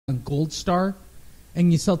Gold Star,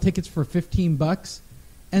 and you sell tickets for $15,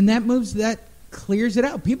 and that clears it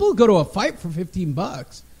out. People go to a fight for $15.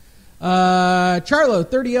 Charlo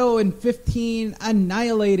 30-15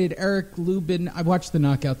 annihilated Eric Lubin. I watched the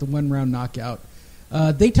knockout, the 1-round knockout.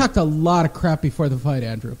 They talked a lot of crap before the fight,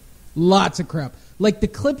 Andrew. Lots of crap. Like, the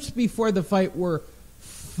clips before the fight were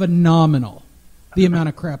phenomenal, the amount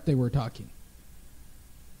of crap they were talking.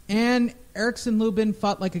 And Erickson Lubin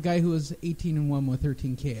fought like a guy who was 18-1 with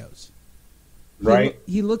 13 KOs. Right.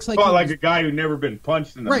 He looks like fought like a guy who's never been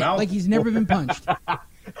punched in the mouth. Right, like he's never been punched.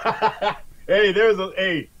 Hey,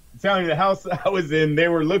 I'm telling you, the house I was in, they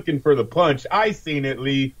were looking for the punch. I seen it,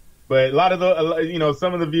 Lee, but a lot of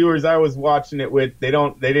some of the viewers I was watching it with, they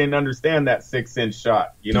didn't understand that 6-inch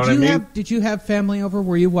shot. You know what I mean? Did you have family over?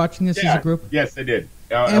 Were you watching this as a group? Yes, I did.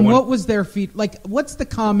 And what was their feed? Like, what's the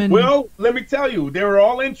common? Well, let me tell you, they were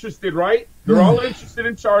all interested, right? They're all interested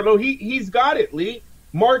in Charlo. He's got it, Lee.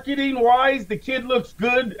 Marketing wise, the kid looks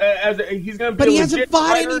good. He's going to be. But he hasn't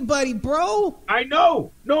fought anybody, bro. I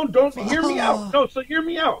know. No, don't hear me out. No, so hear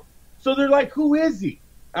me out. So they're like, who is he?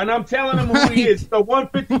 And I'm telling them who he is. The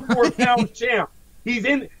 154-pound champ. He's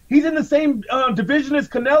in the same division as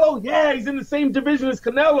Canelo. Yeah, he's in the same division as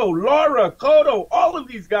Canelo, Lara, Cotto, all of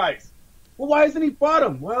these guys. Well, why hasn't he fought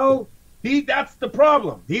him? Well, that's the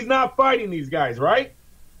problem. He's not fighting these guys, right?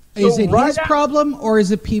 Is it his problem or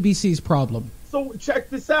is it PBC's problem? So check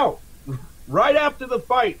this out. Right after the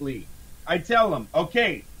fight, Lee, I tell him,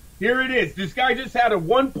 okay, here it is. This guy just had a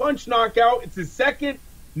one-punch knockout. It's his second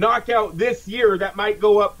knockout this year that might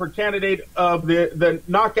go up for candidate of the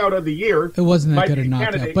knockout of the year. It wasn't that good a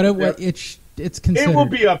knockout, but it's considered. It will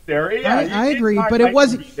be up there. Yeah, I agree, but it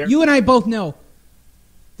wasn't. You and I both know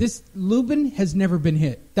this Lubin has never been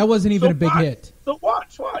hit. That wasn't even a big hit. So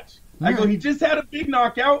watch. I go, he just had a big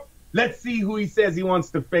knockout. Let's see who he says he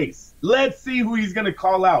wants to face. Let's see who he's going to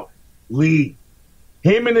call out. Lee.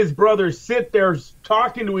 Him and his brother sit there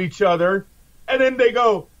talking to each other, and then they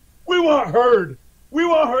go, we want Hurd. We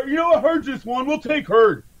want Hurd. You know what? Hurd just won. We'll take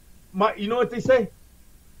Hurd. You know what they say?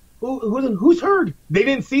 Who's Hurd? They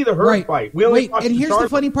didn't see the Hurd fight. Wait, and here's the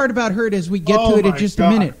funny part about Hurd as we get to it in just a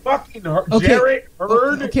minute. Fucking Hurd. Okay. Jarrett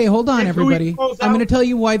Hurd. Okay, hold on, everybody. I'm going to tell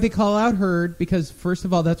you why they call out Hurd, because first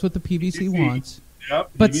of all, that's what the PBC wants.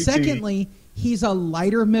 Yep, but secondly, he's a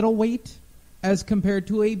lighter middleweight as compared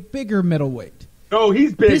to a bigger middleweight. No,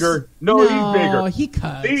 he's bigger. He's bigger. He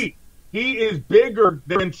cuts. He is bigger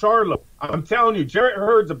than Charlo. I'm telling you, Jarrett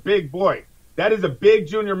Hurd's a big boy. That is a big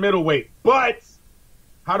junior middleweight. But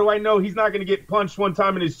how do I know he's not going to get punched one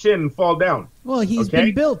time in his chin and fall down? Well, he's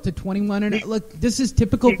been built to 21. And look, this is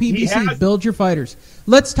typical PBC. Build your fighters.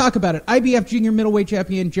 Let's talk about it. IBF junior middleweight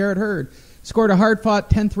champion Jarrett Hurd scored a hard-fought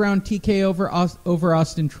 10th round TK over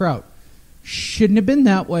Austin Trout. Shouldn't have been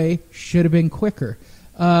that way. Should have been quicker.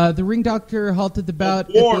 The ring doctor halted the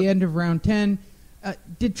bout at the end of round 10.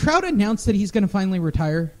 Did Trout announce that he's going to finally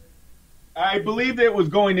retire? I believe that it was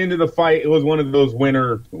going into the fight. It was one of those win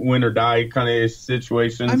or die kind of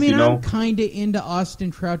situations. I mean, you know? I'm kind of into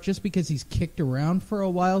Austin Trout just because he's kicked around for a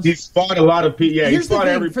while. He's fought a lot of people. Yeah, here's the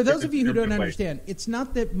thing. For those of you who don't understand, it's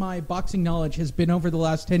not that my boxing knowledge has been over the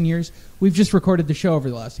last 10 years. We've just recorded the show over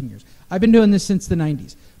the last 10 years. I've been doing this since the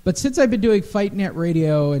 90s. But since I've been doing Fight Net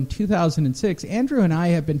Radio in 2006, Andrew and I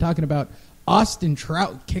have been talking about Austin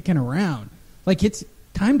Trout kicking around. Like, it's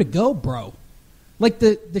time to go, bro. Like,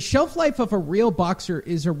 the shelf life of a real boxer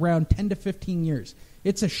is around 10 to 15 years.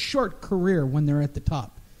 It's a short career when they're at the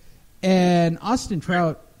top. And Austin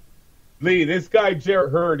Trout... Lee, this guy,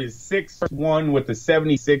 Jarrett Hurd, is 6'1" with a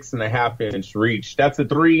 76.5-inch reach. That's a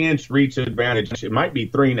 3-inch reach advantage. It might be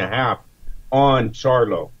 3.5 on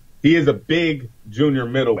Charlo. He is a big junior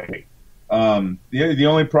middleweight. The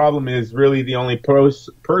only problem is really the only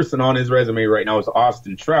person on his resume right now is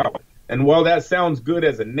Austin Trout. And while that sounds good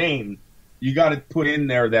as a name, you got to put in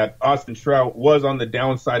there that Austin Trout was on the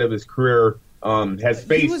downside of his career. Has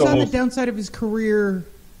faced. He was on the downside of his career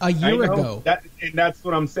a year ago. And that's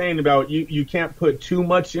what I'm saying about you. You can't put too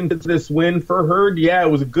much into this win for Hurd. Yeah, it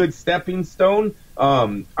was a good stepping stone.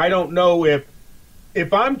 I don't know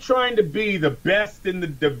if I'm trying to be the best in the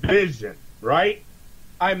division, right?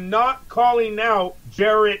 I'm not calling out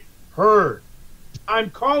Jarrett Hurd. I'm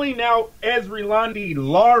calling out Ezrealandi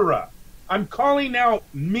Lara. I'm calling out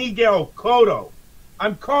Miguel Cotto.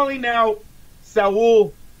 I'm calling out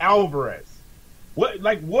Saul Alvarez.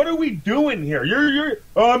 What are we doing here?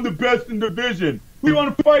 I'm the best in the division. Who do you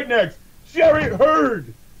want to fight next? Jarrett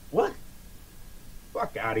Hurd. What?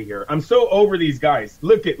 Fuck out of here. I'm so over these guys.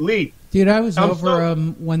 Look at Lee. Dude, I was over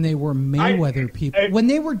when they were Mayweather people. When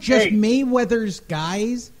they were just Mayweather's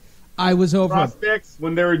guys, I was over prospects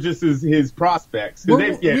when they were just his prospects.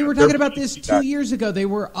 We were talking about this 2 years ago. They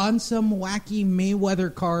were on some wacky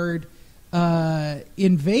Mayweather card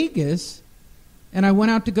in Vegas, and I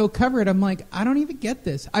went out to go cover it. I'm like, I don't even get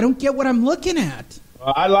this. I don't get what I'm looking at.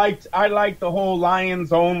 I liked the whole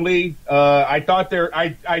Lions only. I thought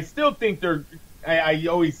I still think they're. I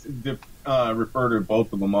always refer to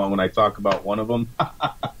both of them on when I talk about one of them.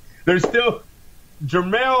 They're still.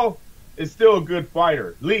 Jermell is still a good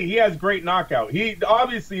fighter. Lee, he has great knockout.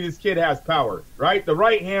 Obviously this kid has power, right? The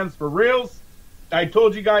right hand's for reals. I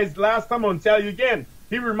told you guys last time. I'm gonna tell you again.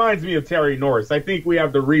 He reminds me of Terry Norris. I think we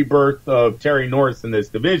have the rebirth of Terry Norris in this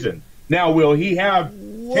division. Now, will he have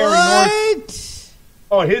Terry Norris?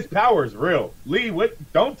 Oh, his power is real. Lee,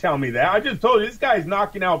 don't tell me that. I just told you, this guy's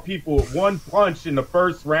knocking out people with one punch in the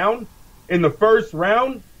first round.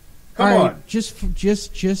 Come on. Just.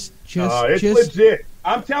 It's legit.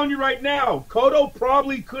 I'm telling you right now, Cotto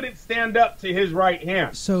probably couldn't stand up to his right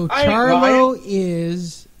hand. So Charlo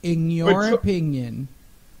is, in your opinion,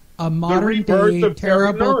 a modern-day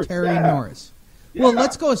terrible Terry Norris. Yeah. Well,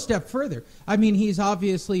 let's go a step further. I mean, he's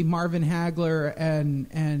obviously Marvin Hagler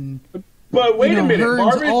and but wait a minute,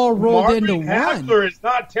 Hearns all rolled Marvin into Hagler one. is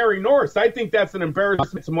not Terry Norris. I think that's an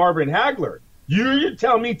embarrassment to Marvin Hagler. You're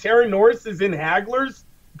telling me Terry Norris is in Hagler's?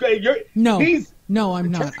 No, I'm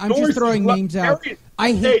not. I'm just throwing names out.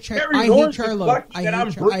 I hate Charlo. I hate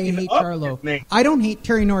Charlo. I don't hate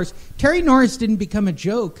Terry Norris. Terry Norris didn't become a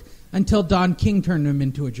joke until Don King turned him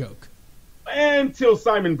into a joke. Until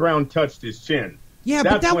Simon Brown touched his chin. Yeah,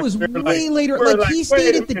 but that was way later. Like, he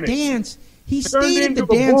stayed at the dance. He stayed at the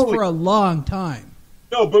dance for a long time.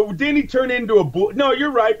 No, but didn't he turn into a bully? No,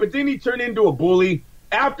 you're right, but didn't he turn into a bully?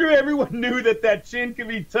 After everyone knew that chin could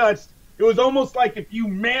be touched, it was almost like if you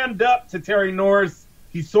manned up to Terry Norris,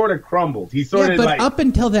 he sort of crumbled. But up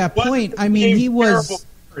until that point, I mean, he was...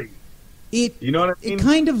 You know what I mean? It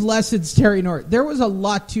kind of lessens Terry Norris. There was a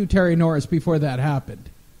lot to Terry Norris before that happened.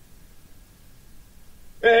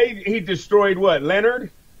 He destroyed what?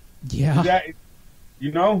 Leonard? Yeah.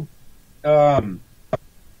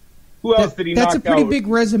 Who else did he knock out? That's a pretty big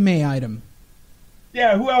resume item.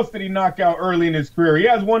 Yeah, who else did he knock out early in his career? He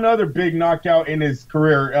has one other big knockout in his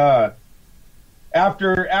career.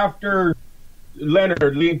 After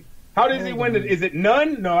Leonard Lee. How does he win it? Is it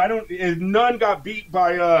Nunn? No, I don't. Nunn got beat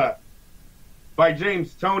by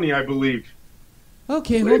James Toney, I believe.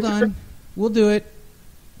 Okay, hold on. We'll do it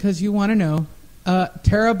because you want to know.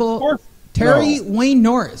 Wayne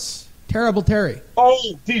Norris. Terrible Terry.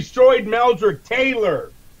 Oh, destroyed Meldrick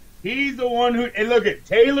Taylor. He's the one who... And look,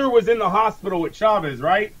 Taylor was in the hospital with Chavez,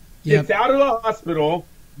 right? Yep. Gets out of the hospital,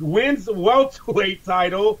 wins the welterweight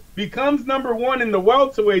title, becomes number one in the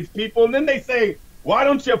welterweights, people, and then they say, why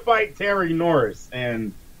don't you fight Terry Norris?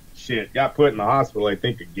 And shit, got put in the hospital, I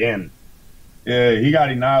think, again. Yeah, he got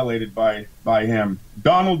annihilated by him.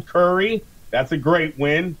 Donald Curry, that's a great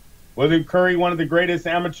win. Wasn't Curry one of the greatest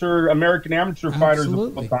American amateur fighters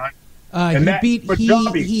of all time? He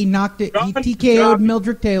TKO'd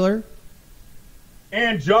Meldrick Taylor.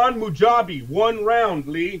 And John Mujabi, 1 round,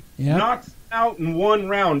 Lee. Yep. Knocks him out in 1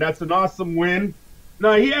 round. That's an awesome win.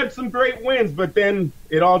 No, he had some great wins, but then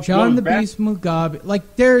it all John the back. Beast Mugabe. Like,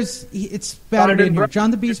 it's battered in here.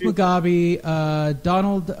 John the Beast Mugabe,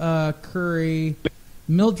 Donald Curry,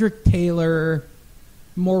 Meldrick Taylor,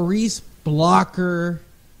 Maurice Blocker.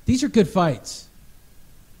 These are good fights.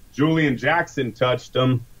 Julian Jackson touched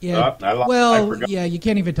him. Yeah. You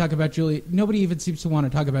can't even talk about Julia. Nobody even seems to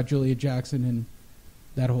want to talk about Julia Jackson and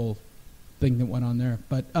that whole thing that went on there.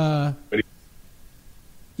 But and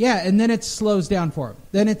then it slows down for him.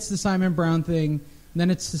 Then it's the Simon Brown thing.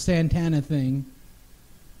 Then it's the Santana thing.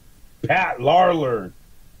 Pat Larler.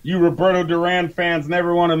 You Roberto Duran fans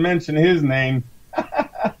never want to mention his name.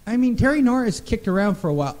 I mean, Terry Norris kicked around for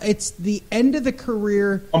a while. It's the end of the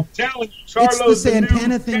career. I'm telling you, Charlo's it's the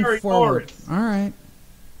Santana thing Terry forward. Norris. All right.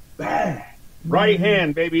 Right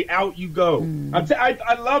hand, baby. Out you go.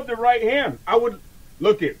 I love the right hand. I would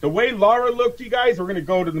look at the way Lara looked, you guys. We're going to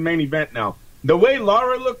go to the main event now. The way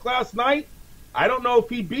Lara looked last night, I don't know if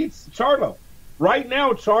he beats Charlo. Right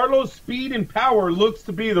now, Charlo's speed and power looks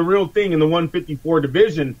to be the real thing in the 154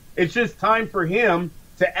 division. It's just time for him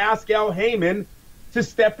to ask Al Heyman to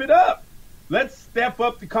step it up. Let's step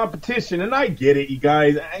up the competition. And I get it, you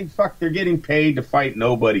guys. They're getting paid to fight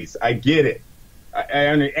nobodies. I get it.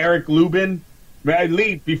 And Eric Lubin,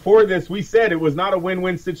 Lee, before this, we said it was not a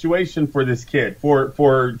win-win situation for this kid, for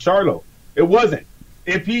Charlo. It wasn't.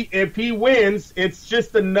 If he wins, it's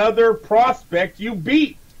just another prospect you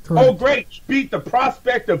beat. Correct. Oh, great. You beat the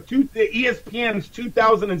prospect of ESPN's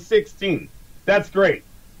 2016. That's great.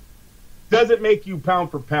 doesn't make you pound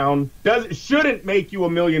for pound. Shouldn't make you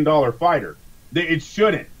 $1 million fighter. It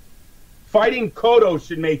shouldn't. Fighting Cotto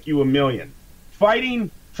should make you $1 million.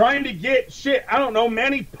 Trying to get I don't know,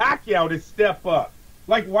 Manny Pacquiao to step up.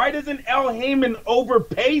 Like, why doesn't El Heyman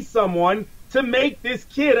overpay someone to make this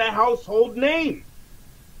kid a household name?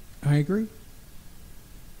 I agree.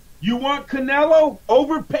 You want Canelo?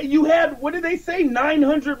 Overpay? You had, what did they say,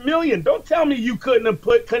 $900 million. Don't tell me you couldn't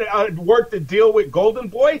have worked a deal with Golden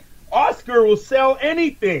Boy. Oscar will sell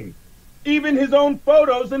anything, even his own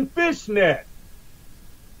photos and fishnet.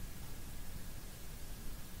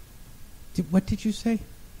 What did you say?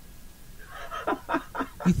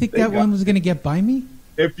 You think that one was going to get by me?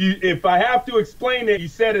 If I have to explain it, you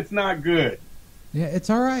said it's not good. Yeah, it's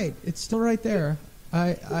all right. It's still right there.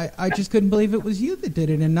 I just couldn't believe it was you that did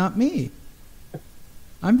it and not me.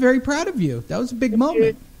 I'm very proud of you. That was a big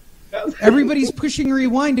moment. Everybody's pushing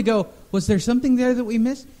rewind to go, was there something there that we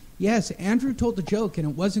missed? Yes, Andrew told the joke, and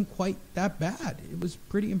it wasn't quite that bad. It was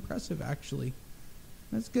pretty impressive, actually.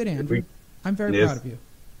 That's good, Andrew. I'm very proud of you.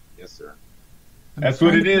 Yes, sir. That's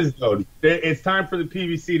what it is, though. It's time for the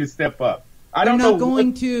PBC to step up. They're not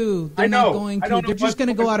going to. They're not going to. They're just going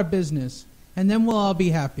to go out of business, and then we'll all be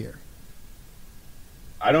happier.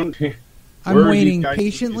 I'm waiting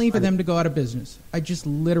patiently for them to go out of business. I just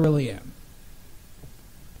literally am.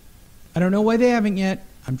 I don't know why they haven't yet.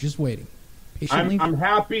 I'm just waiting. I'm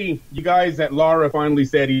happy, you guys, that Lara finally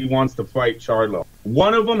said he wants to fight Charlo.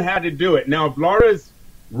 One of them had to do it. Now, if Lara's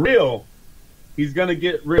real, he's going to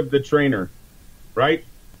get rid of the trainer, right?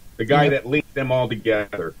 The guy that linked them all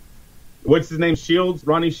together. What's his name? Shields?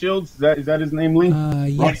 Ronnie Shields? Is that his name, Lee?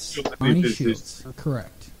 Yes, Ronnie Shields.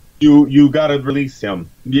 Correct. You got to release him.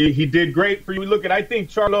 He did great for you. Look, I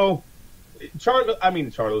think Charlo,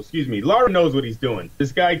 Lara knows what he's doing.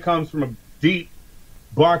 This guy comes from a deep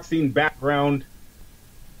boxing background.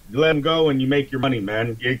 You let him go and you make your money,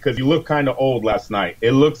 man, because you look kind of old last night.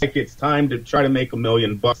 It looks like it's time to try to make $1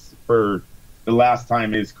 million for the last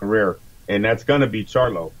time in his career, and that's going to be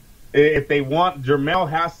Charlo. If they want, Jermell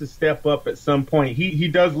has to step up at some point. He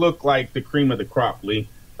does look like the cream of the crop, Lee.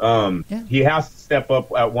 He has to step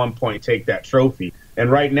up at one point, take that trophy.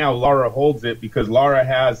 And right now, Lara holds it because Lara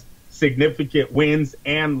has significant wins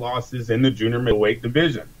and losses in the junior middleweight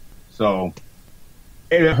division. So,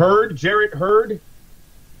 Jarrett Hurd,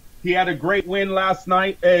 he had a great win last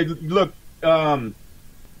night. But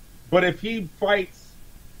if he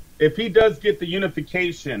does get the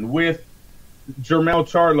unification with Jermell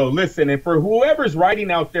Charlo, listen, and for whoever's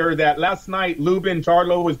writing out there that last night Lubin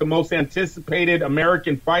Charlo was the most anticipated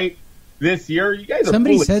American fight this year, you guys are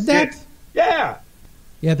Somebody full said of that? shit. Yeah,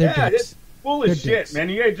 they're dicks. It's full of shit, man.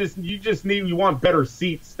 You want better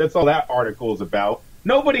seats. That's all that article is about.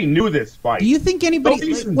 Nobody knew this fight. Do you think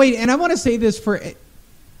anybody... Wait, and I want to say this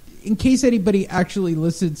in case anybody actually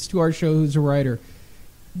listens to our show who's a writer.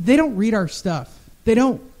 They don't read our stuff. They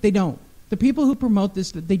don't. The people who promote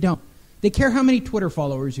this, they don't. They care how many Twitter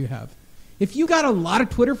followers you have. If you got a lot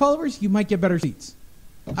of Twitter followers, you might get better seats.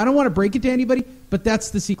 I don't want to break it to anybody, but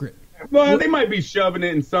that's the secret. Well, they might be shoving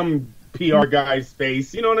it in some PR guy's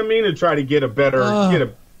face, you know what I mean, to try to get a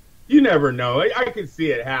better... You never know. I could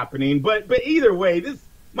see it happening, but either way, this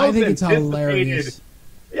I think it's hilarious.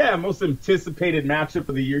 Yeah, most anticipated matchup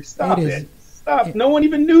of the year. Stop it. Stop. No one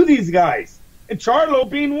even knew these guys. And Charlo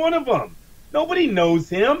being one of them. Nobody knows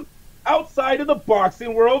him. Outside of the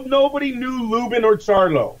boxing world, nobody knew Lubin or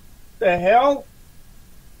Charlo. The hell?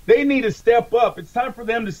 They need to step up. It's time for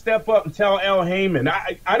them to step up and tell El Heyman.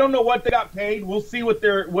 I don't know what they got paid. We'll see what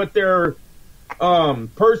their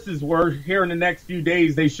purses were here in the next few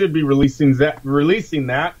days. They should be releasing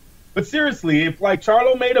that. But seriously, if like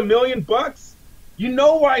Charlo made $1 million, you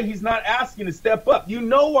know why he's not asking to step up. You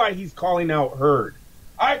know why he's calling out Hurd.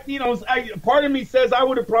 Part of me says I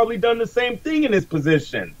would have probably done the same thing in his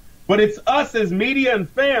position. But it's us as media and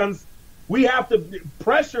fans, we have to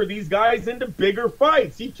pressure these guys into bigger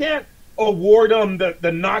fights. You can't award them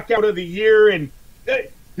the knockout of the year and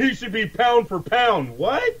he should be pound for pound.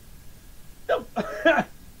 What?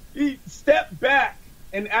 Step back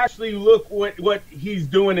and actually look what he's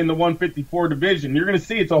doing in the 154 division. You're going to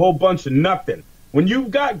see it's a whole bunch of nothing. When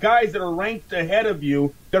you've got guys that are ranked ahead of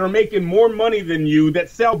you, that are making more money than you, that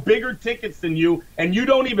sell bigger tickets than you, and you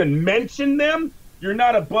don't even mention them, you're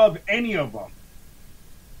not above any of them.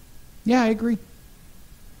 Yeah, I agree.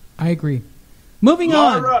 Moving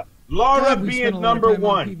on. Lara being number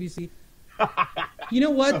one. PBC. You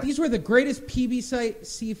know what? These were the greatest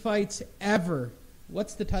PBC fights ever.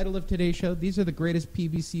 What's the title of today's show? These are the greatest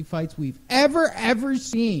PBC fights we've ever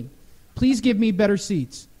seen. Please give me better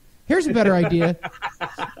seats. Here's a better idea.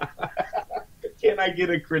 Can I get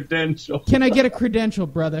a credential? Can I get a credential,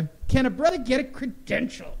 brother? Can a brother get a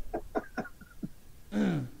credential?